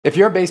If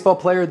you're a baseball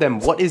player, then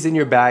what is in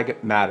your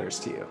bag matters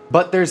to you.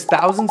 But there's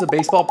thousands of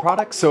baseball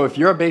products, so if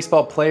you're a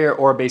baseball player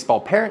or a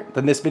baseball parent,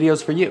 then this video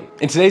is for you.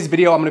 In today's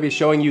video, I'm gonna be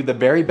showing you the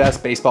very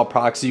best baseball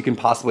products you can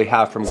possibly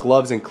have, from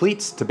gloves and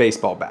cleats to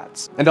baseball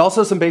bats. And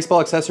also some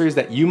baseball accessories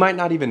that you might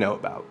not even know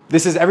about.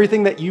 This is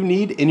everything that you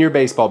need in your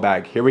baseball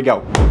bag. Here we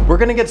go. We're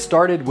gonna get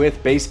started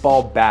with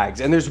baseball bags,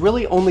 and there's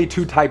really only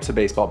two types of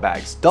baseball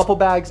bags: duffel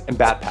bags and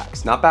bat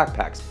packs. Not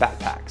backpacks, bat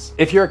packs.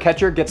 If you're a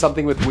catcher, get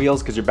something with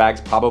wheels because your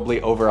bag's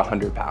probably over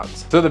 100 pounds.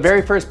 So the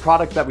very first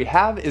product that we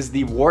have is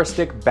the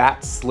Warstick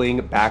Bat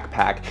Sling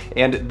Backpack,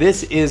 and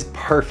this is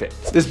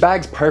perfect. This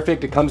bag's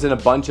perfect. It comes in a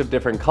bunch of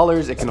different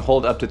colors. It can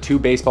hold up to 2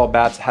 baseball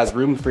bats, has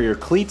room for your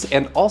cleats,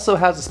 and also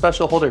has a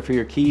special holder for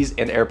your keys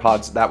and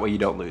AirPods. That way you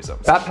don't lose them.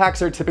 Bat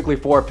packs are typically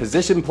for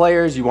position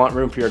players. You want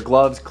room for your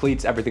gloves,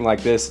 cleats, everything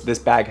like this. This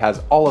bag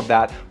has all of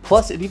that.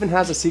 Plus, it even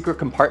has a secret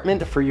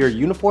compartment for your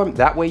uniform.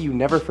 That way you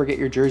never forget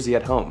your jersey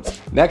at home.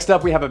 Next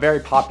up, we have a very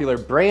popular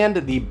brand,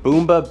 the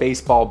Boomba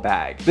Baseball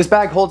Bag. This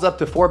bag holds up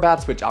to 4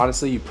 bats, which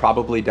honestly you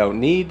probably don't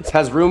need. It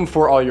has room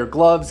for all your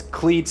gloves,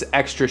 cleats,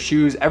 extra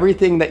shoes,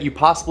 everything that you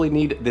possibly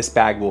need. This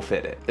bag will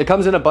fit it. It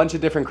comes in a bunch of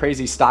different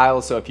crazy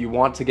styles, so if you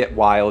want to get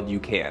wild, you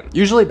can.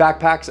 Usually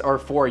backpacks are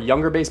for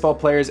younger baseball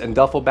players, and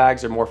duffel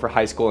bags are more for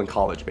high school and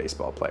college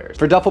baseball players.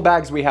 For duffel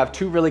bags, we have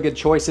 2 really good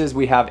choices.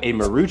 We have a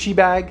Marucci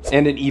bag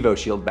and an Evo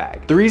Shield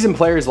bag. The reason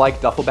players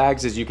like duffel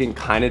bags is you can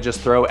kind of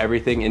just throw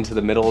everything into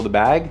the middle of the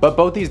bag, but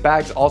both these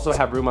bags also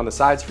have room on the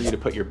sides for you to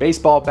put your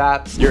baseball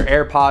bats, your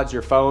AirPods,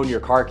 your phone, your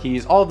car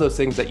keys, all of those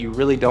things that you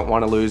really don't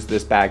want to lose.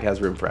 This bag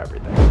has room for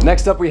everything.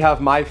 Next up, we have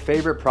my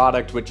favorite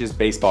product, which is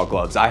baseball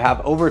gloves. I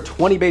have over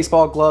 20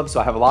 baseball gloves, so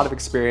I have a lot of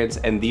experience,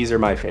 and these are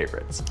my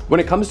favorites.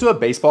 When it comes to a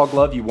baseball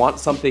glove, you want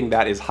something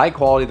that is high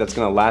quality, that's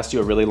going to last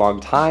you a really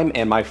long time,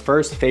 and my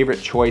first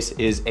favorite choice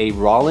is a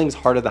Rawlings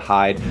Heart of the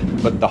Hide.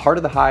 But the Heart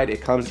of the Hide,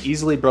 it comes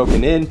easily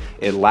broken in,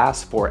 it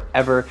lasts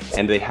forever,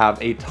 and they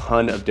have a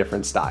ton of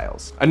different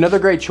styles. Another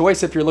great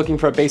choice if you're looking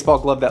for a baseball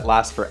glove that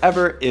lasts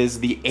forever is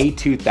the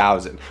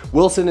A2000.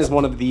 Wilson is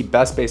one of the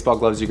best baseball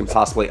gloves you can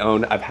possibly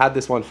own. I've had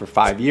this one for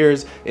 5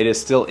 years. It is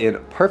still in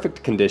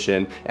perfect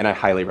condition, and I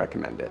highly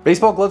recommend it.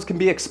 Baseball gloves can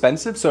be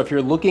expensive, so if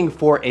you're looking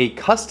for a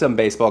custom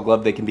baseball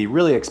glove, they can be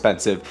really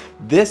expensive.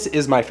 This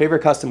is my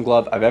favorite custom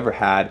glove I've ever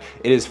had.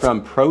 It is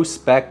from Pro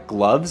Spec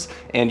Gloves,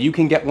 and you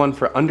can get one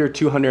for under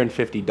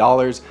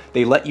 $250.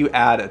 They let you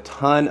add a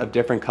ton of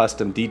different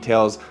custom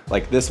details.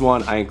 Like this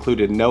one, I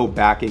included no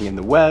backing in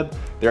the web.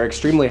 They're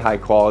extremely high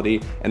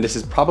quality, and this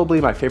is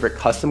probably my favorite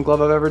custom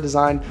glove I've ever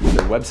designed.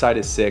 Their website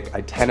is sick. I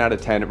 10 out of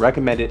 10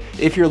 recommend it.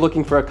 If you're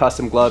looking for a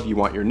custom glove, you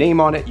want your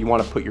name on it, you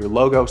want to put your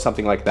logo,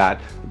 something like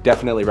that,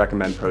 definitely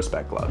recommend Pro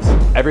Spec Gloves.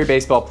 Every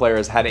baseball player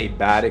has had a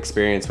bad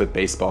experience with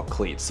baseball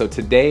cleats. So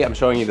today I'm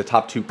showing you the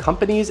top 2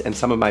 companies and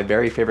some of my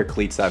very favorite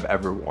cleats that I've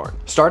ever worn.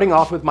 Starting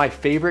off with my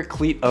favorite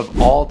cleat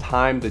of all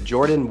time, the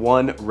Jordan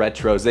 1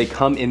 Retros. They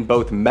come in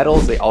both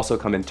metals, they also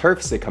come in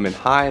turfs, they come in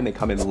high and they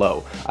come in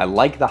low. I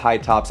like the high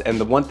tops, and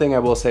the one thing I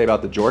will say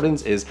about the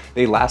Jordans is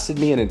they lasted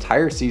me an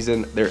entire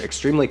season. They're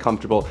extremely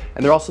comfortable,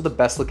 and they're also the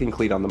best looking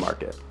cleat on the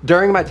market.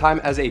 During my time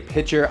as a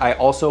pitcher, I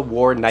also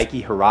wore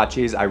Nike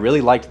Huaraches. I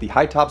really liked the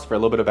high tops for a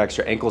little bit of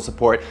extra ankle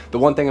support. The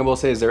one thing I will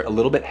say is they're a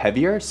little bit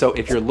heavier, so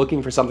if you're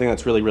looking for something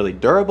that's really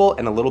durable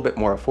and a little bit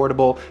more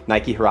affordable,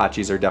 Nike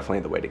Huaraches are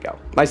definitely the way to go.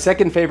 My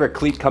second favorite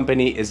cleat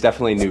company is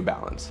definitely New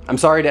Balance. I'm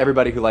sorry to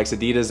everybody who likes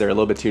Adidas, they're a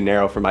little bit too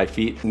narrow for my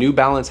feet. New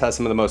Balance has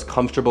some of the most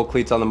comfortable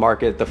cleats on the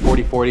market. The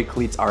 40/40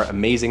 cleats are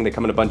amazing. They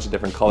come in a bunch of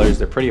different colors.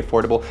 They're pretty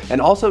affordable,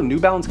 and also New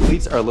Balance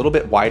cleats are a little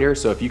bit wider,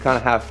 so if you kind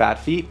of have fat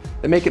feet,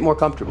 they make it more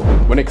comfortable.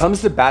 When it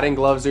comes to batting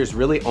gloves, there's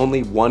really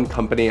only one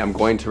company I'm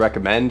going to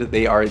recommend.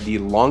 They are the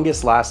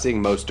longest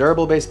lasting, most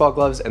durable baseball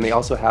gloves, and they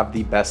also have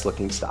the best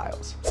looking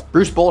styles.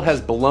 Bruce Bolt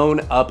has blown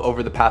up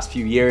over the past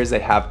few years. They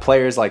have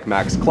players like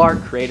Max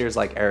Clark, creators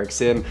like Eric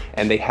Sim,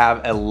 and they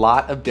have a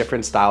lot of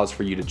different styles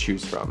for you to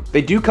choose from.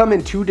 They do come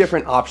in 2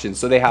 different options,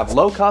 so they have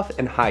low cuff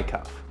and high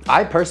cuff.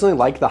 I personally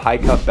like the high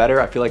cuff better.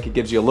 I feel like it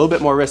gives you a little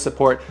bit more wrist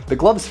support. The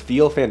gloves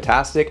feel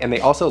fantastic, and they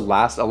also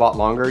last a lot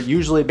longer.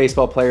 Usually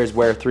baseball players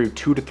wear through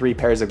 2 to 3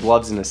 pairs of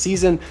gloves in a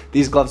season.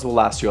 These gloves will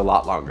last you a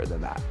lot longer than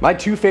that. My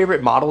 2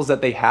 favorite models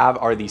that they have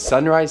are the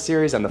Sunrise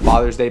series and the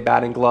Father's Day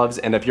batting gloves,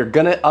 and if you're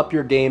gonna up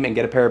your game and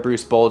get a pair of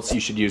Bruce Bolts,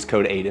 you should use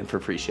code AIDEN for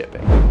free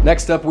shipping.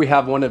 Next up, we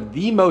have one of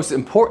the most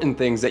important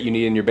things that you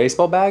need in your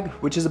baseball bag,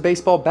 which is a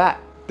baseball bat.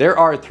 There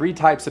are 3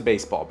 types of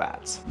baseball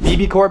bats: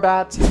 BB core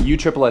bats,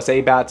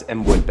 USSSA bats,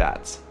 and wood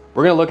bats.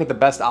 We're gonna look at the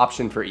best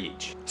option for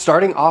each.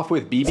 Starting off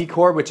with BB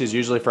core, which is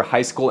usually for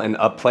high school and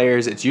up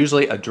players. It's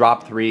usually a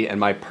drop 3, and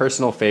my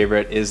personal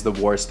favorite is the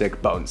Warstick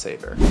Bone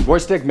Saver.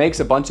 Warstick makes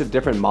a bunch of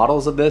different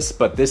models of this,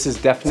 but this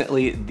is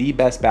definitely the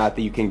best bat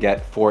that you can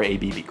get for a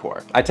BB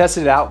core. I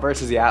tested it out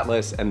versus the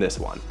Atlas and this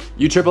one.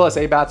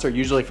 USSSA bats are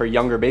usually for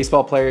younger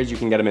baseball players. You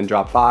can get them in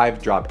drop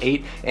 5, drop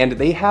 8, and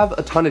they have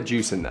a ton of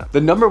juice in them.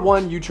 The number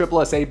 1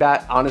 USSSA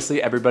bat,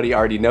 honestly, everybody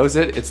already knows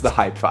it. It's the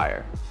Hype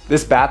Fire.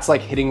 This bat's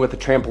like hitting with a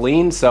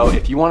trampoline, so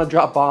if you want to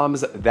drop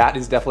bombs, that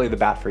is definitely the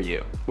bat for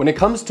you. When it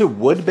comes to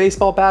wood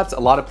baseball bats, a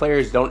lot of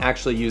players don't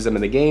actually use them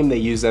in the game. They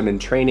use them in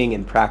training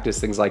and practice,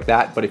 things like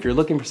that. But if you're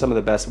looking for some of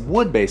the best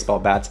wood baseball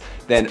bats,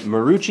 then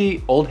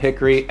Marucci, Old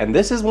Hickory, and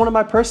this is one of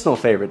my personal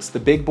favorites, the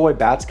Big Boy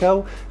Bats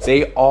Co.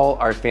 They all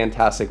are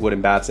fantastic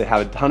wooden bats. They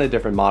have a ton of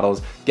different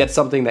models. Get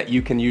something that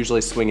you can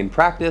usually swing in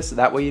practice.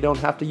 That way you don't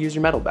have to use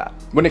your metal bat.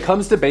 When it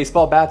comes to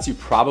baseball bats, you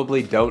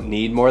probably don't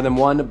need more than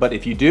one, but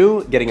if you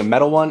do, getting a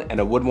metal one and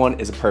a wood one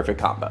is a perfect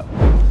combo.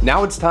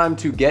 Now it's time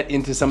to get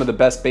into some of the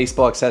best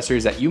baseball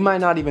accessories that you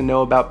might not even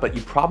know about, but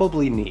you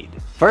probably need.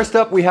 First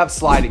up, we have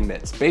sliding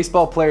mitts.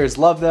 Baseball players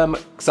love them.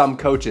 Some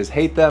coaches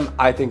hate them.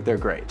 I think they're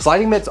great.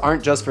 Sliding mitts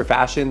aren't just for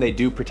fashion. They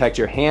do protect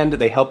your hand.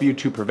 They help you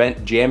to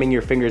prevent jamming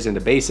your fingers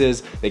into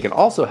bases. They can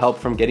also help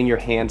from getting your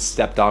hand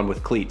stepped on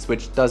with cleats,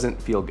 which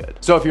doesn't feel good.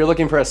 So if you're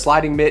looking for a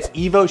sliding mitt,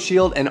 Evo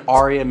Shield and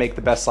Aria make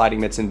the best sliding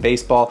mitts in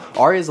baseball.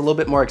 Aria is a little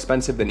bit more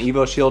expensive than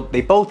Evo Shield.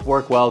 They both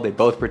work well. They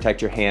both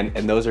protect your hand,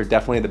 and those are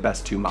definitely the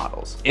best two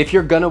models. If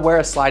you're gonna wear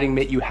a sliding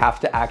mitt, you have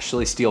to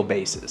actually steal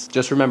bases.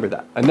 Just remember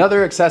that.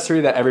 Another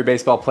accessory that every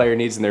baseball player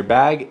needs in their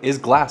bag is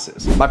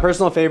glasses. My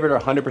personal favorite are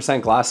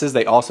 100% glasses.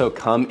 They also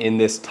come in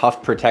this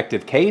tough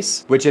protective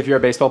case, which if you're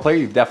a baseball player,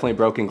 you've definitely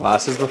broken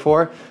glasses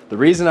before. The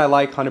reason I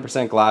like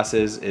 100%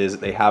 glasses is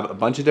they have a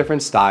bunch of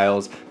different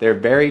styles. They're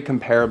very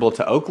comparable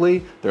to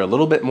Oakley. They're a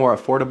little bit more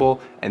affordable,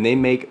 and they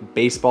make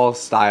baseball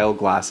style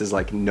glasses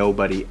like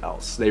nobody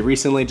else. They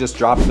recently just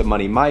dropped the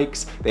Money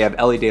Mikes. They have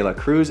Ellie De La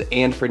Cruz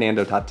and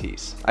Fernando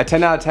Tatis. I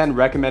 10 out of 10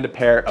 recommend a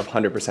pair of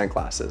 100%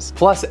 glasses.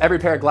 Plus, every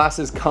pair of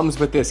glasses comes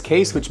with this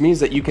case, which means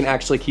that you can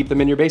actually keep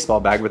them in your baseball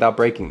bag without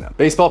breaking them.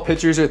 Baseball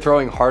pitchers are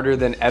throwing harder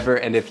than ever,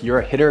 and if you're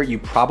a hitter, you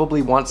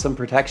probably want some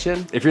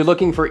protection. If you're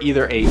looking for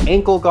either a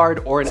ankle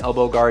guard or an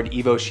elbow guard,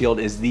 Evo Shield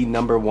is the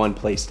 #1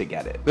 place to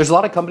get it. There's a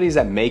lot of companies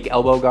that make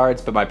elbow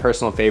guards, but my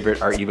personal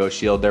favorite are Evo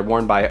Shield. They're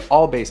worn by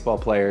all baseball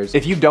players.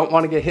 If you don't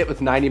want to get hit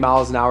with 90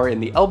 miles an hour in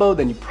the elbow,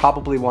 then you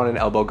probably want an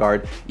elbow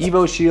guard.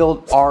 Evo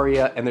Shield,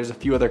 Aria, and there's a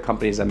few other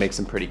companies that make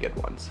some pretty good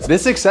ones.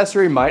 This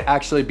accessory might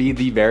actually be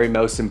the very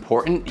most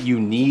important. You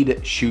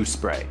need shoe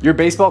spray. Your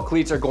baseball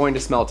cleats are going to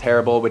smell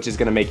terrible, which is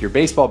going to make your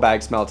baseball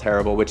bag smell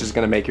terrible, which is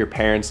going to make your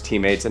parents,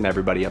 teammates, and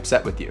everybody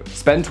upset with you.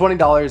 Spend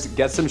 $20,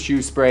 get some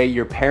shoe spray.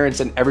 Your parents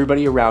and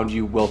everybody around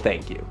you will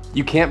thank you.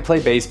 You can't play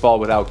baseball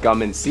without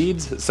gum and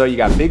seeds, so you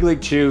got Big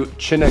League Chew,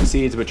 Chinook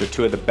seeds, which are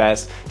two of the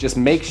best. Just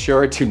make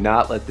sure to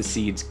not let the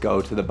seeds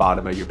go to the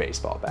bottom of your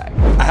baseball bag.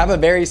 I have a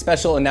very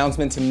special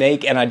announcement to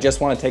make, and I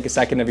just want to take a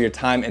second of your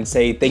time and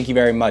say thank you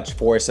very much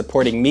for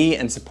supporting me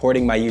and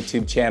supporting my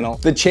YouTube channel.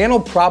 The channel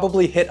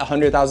probably hit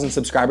 100,000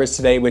 subscribers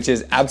today, which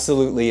is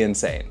absolutely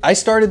insane. I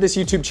started this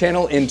YouTube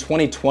channel in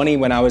 2020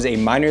 when I was a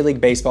minor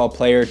league baseball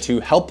player to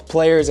help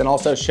players and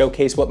also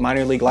showcase what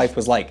minor league life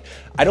was like.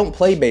 I don't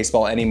play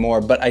baseball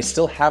anymore, but I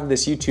still have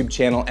this YouTube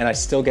channel and I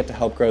still get to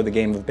help grow the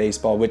game of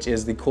baseball, which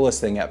is the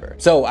coolest thing ever.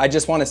 So I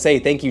just want to say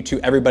thank you to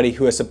everybody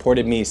who has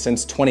supported me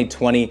since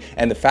 2020,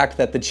 and the fact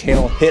that the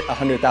channel hit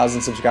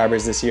 100,000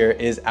 subscribers this year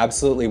is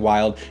absolutely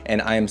wild,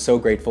 and I am so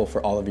grateful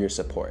for all of your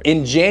support.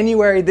 In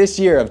January this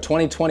year of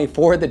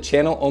 2024, the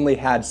channel only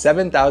had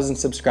 7,000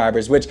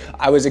 subscribers, which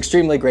I was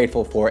extremely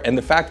grateful for, and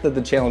the fact that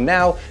the channel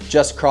now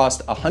just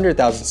crossed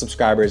 100,000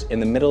 subscribers in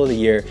the middle of the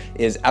year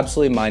is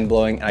absolutely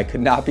mind-blowing, and I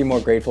could not be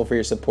more grateful for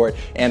your support.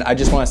 And I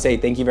just want to say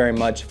thank you very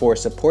much for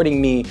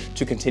supporting me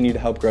to continue to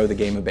help grow the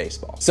game of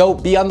baseball. So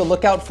be on the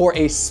lookout for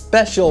a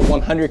special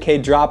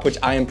 100K drop, which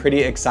I am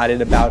pretty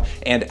excited about.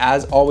 And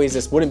as always,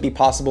 this wouldn't be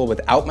possible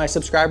without my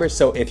subscribers.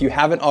 So if you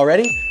haven't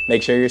already,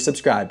 make sure you're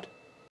subscribed.